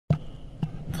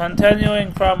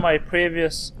Continuing from my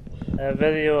previous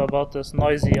video about this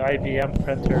noisy IBM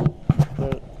printer,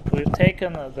 we've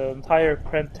taken the entire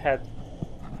print head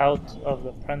out of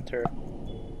the printer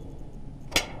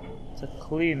to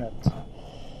clean it,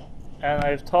 and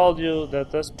I've told you that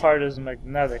this part is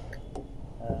magnetic.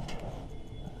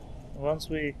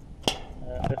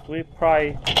 If we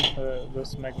pry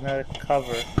this magnetic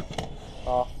cover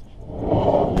off,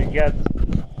 we get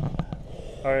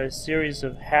a series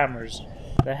of hammers.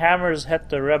 The hammers hit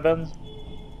the ribbon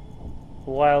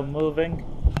while moving,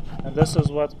 and this is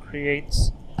what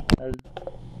creates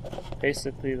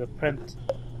basically the print.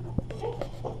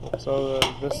 So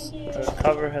this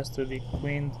cover has to be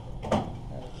cleaned.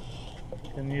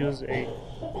 You can use a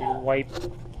wipe.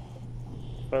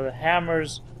 For the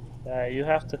hammers, you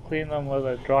have to clean them with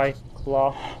a dry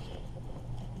cloth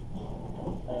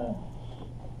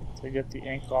to get the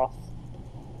ink off.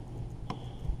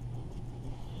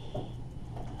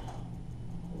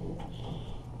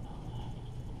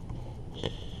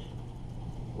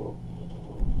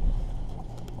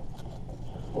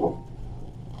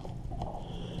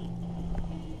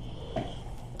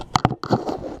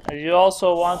 You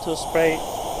also want to spray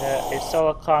a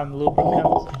silicone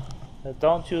lubricant.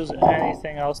 Don't use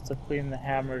anything else to clean the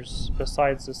hammers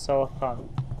besides the silicone,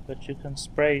 but you can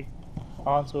spray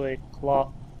onto a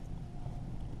cloth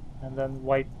and then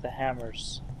wipe the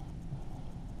hammers.